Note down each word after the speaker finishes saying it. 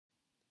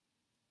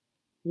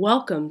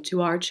Welcome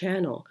to our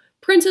channel.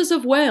 Princess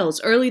of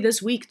Wales early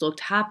this week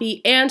looked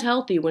happy and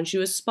healthy when she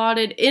was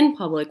spotted in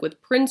public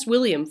with Prince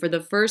William for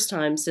the first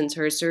time since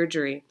her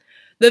surgery.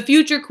 The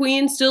future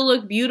queen still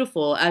looked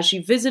beautiful as she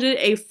visited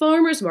a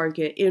farmer's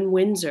market in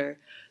Windsor.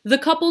 The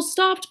couple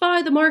stopped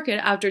by the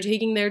market after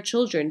taking their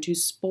children to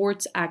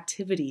sports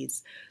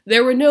activities.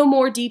 There were no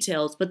more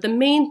details, but the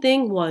main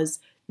thing was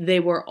they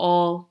were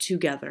all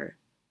together.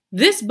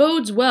 This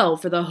bodes well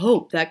for the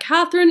hope that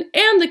Catherine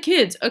and the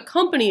kids,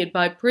 accompanied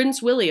by Prince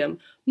William,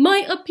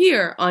 might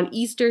appear on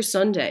Easter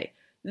Sunday.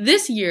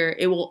 This year,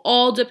 it will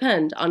all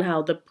depend on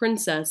how the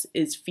princess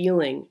is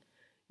feeling.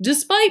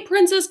 Despite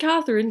Princess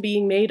Catherine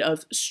being made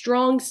of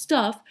strong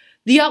stuff,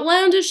 the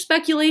outlandish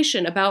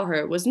speculation about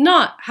her was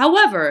not,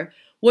 however,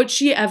 what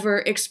she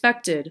ever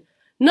expected.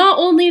 Not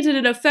only did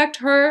it affect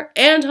her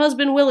and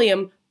husband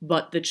William,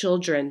 but the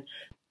children.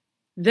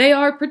 They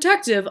are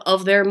protective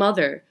of their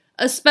mother,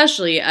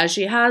 especially as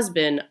she has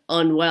been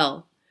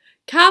unwell.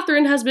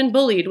 Catherine has been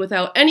bullied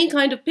without any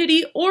kind of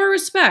pity or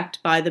respect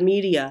by the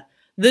media,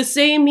 the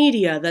same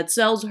media that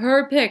sells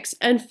her pics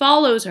and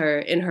follows her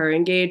in her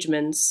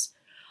engagements.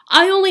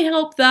 I only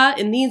hope that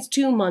in these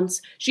 2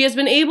 months she has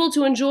been able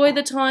to enjoy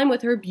the time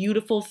with her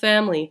beautiful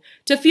family,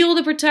 to feel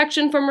the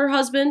protection from her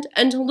husband,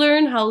 and to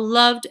learn how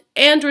loved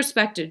and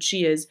respected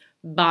she is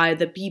by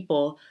the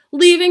people,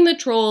 leaving the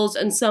trolls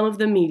and some of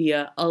the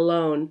media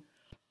alone.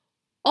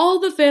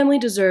 All the family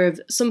deserve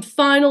some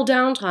final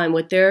downtime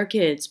with their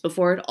kids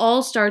before it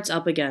all starts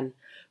up again.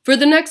 For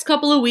the next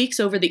couple of weeks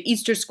over the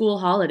Easter school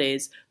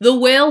holidays, the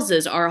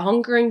Waleses are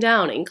hunkering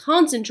down and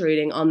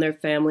concentrating on their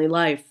family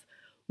life.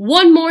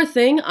 One more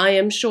thing, I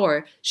am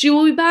sure, she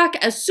will be back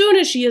as soon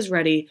as she is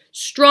ready,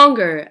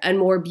 stronger and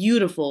more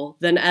beautiful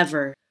than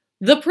ever.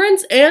 The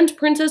Prince and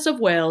Princess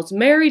of Wales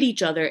married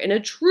each other in a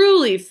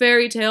truly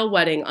fairy tale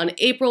wedding on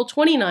April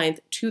 29,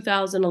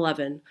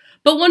 2011.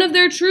 But one of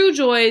their true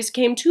joys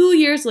came 2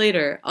 years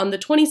later, on the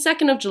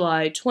 22nd of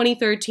July,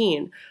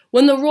 2013,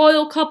 when the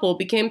royal couple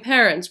became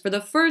parents for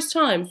the first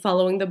time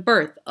following the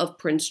birth of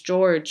Prince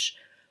George.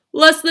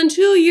 Less than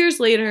 2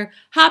 years later,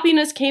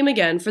 happiness came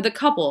again for the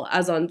couple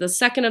as on the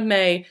 2nd of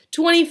May,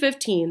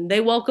 2015, they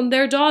welcomed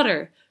their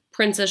daughter,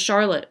 Princess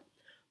Charlotte.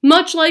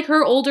 Much like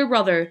her older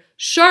brother,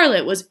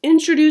 Charlotte was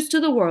introduced to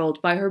the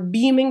world by her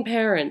beaming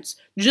parents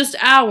just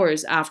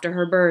hours after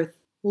her birth.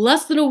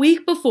 Less than a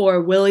week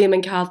before William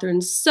and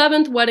Catherine's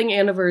 7th wedding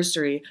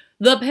anniversary,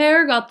 the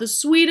pair got the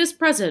sweetest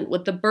present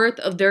with the birth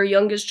of their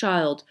youngest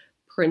child,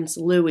 Prince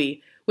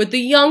Louis, with the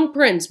young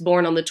prince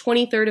born on the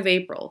 23rd of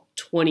April,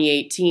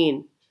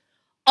 2018.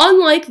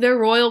 Unlike their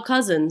royal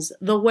cousins,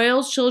 the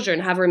Wales children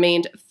have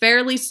remained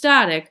fairly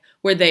static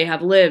where they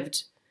have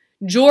lived.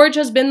 George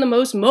has been the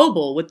most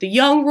mobile, with the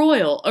young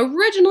royal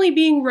originally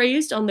being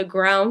raised on the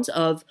grounds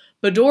of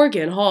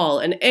Bedorgan Hall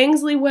in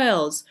Ainsley,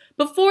 Wales,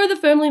 before the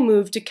family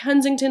moved to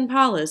Kensington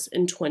Palace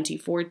in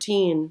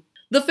 2014.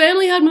 The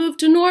family had moved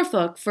to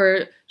Norfolk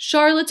for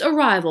Charlotte's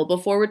arrival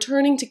before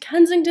returning to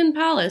Kensington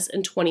Palace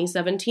in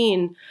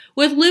 2017,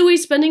 with Louis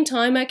spending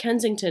time at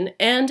Kensington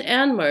and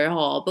Anmer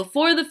Hall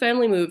before the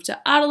family moved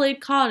to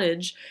Adelaide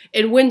Cottage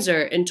in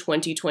Windsor in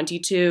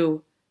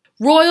 2022.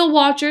 Royal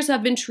watchers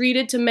have been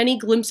treated to many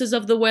glimpses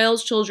of the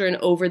Wales children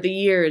over the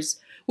years,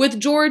 with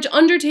George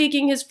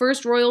undertaking his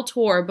first royal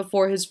tour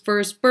before his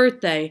first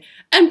birthday,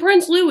 and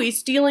Prince Louis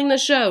stealing the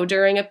show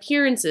during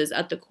appearances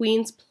at the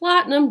Queen's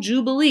Platinum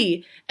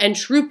Jubilee and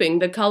trooping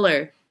the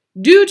color.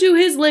 Due to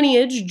his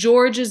lineage,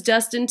 George is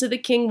destined to the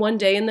king one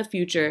day in the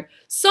future,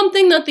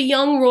 something that the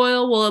young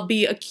royal will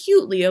be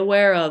acutely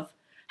aware of.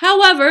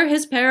 However,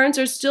 his parents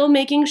are still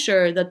making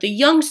sure that the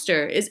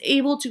youngster is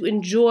able to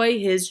enjoy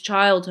his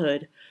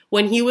childhood.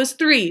 When he was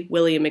 3,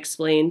 William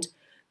explained,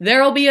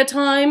 "There'll be a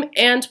time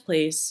and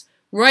place.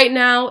 Right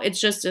now,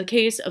 it's just a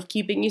case of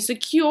keeping a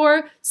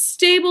secure,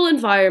 stable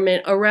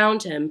environment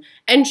around him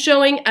and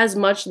showing as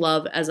much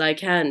love as I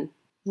can."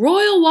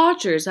 Royal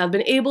watchers have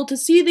been able to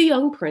see the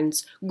young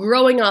prince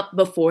growing up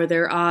before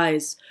their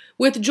eyes,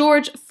 with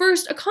George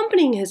first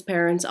accompanying his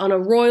parents on a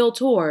royal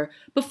tour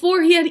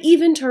before he had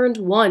even turned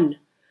 1.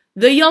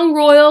 The young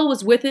royal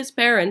was with his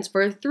parents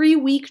for a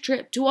 3-week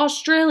trip to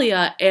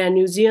Australia and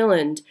New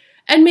Zealand,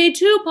 and made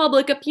 2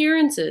 public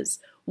appearances,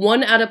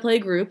 one at a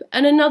playgroup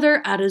and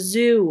another at a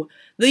zoo.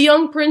 The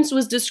young prince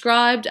was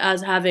described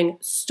as having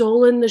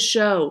stolen the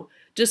show,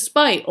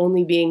 despite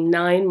only being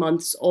 9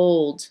 months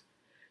old.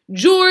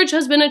 George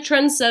has been a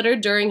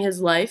trendsetter during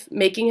his life,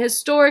 making a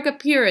historic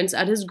appearance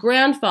at his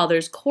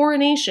grandfather's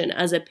coronation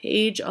as a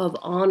page of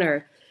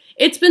honor.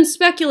 It's been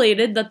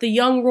speculated that the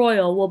young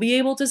royal will be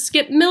able to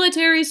skip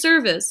military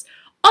service,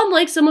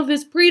 unlike some of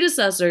his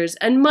predecessors,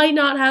 and might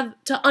not have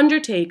to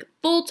undertake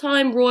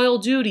full-time royal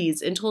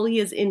duties until he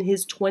is in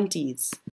his 20s.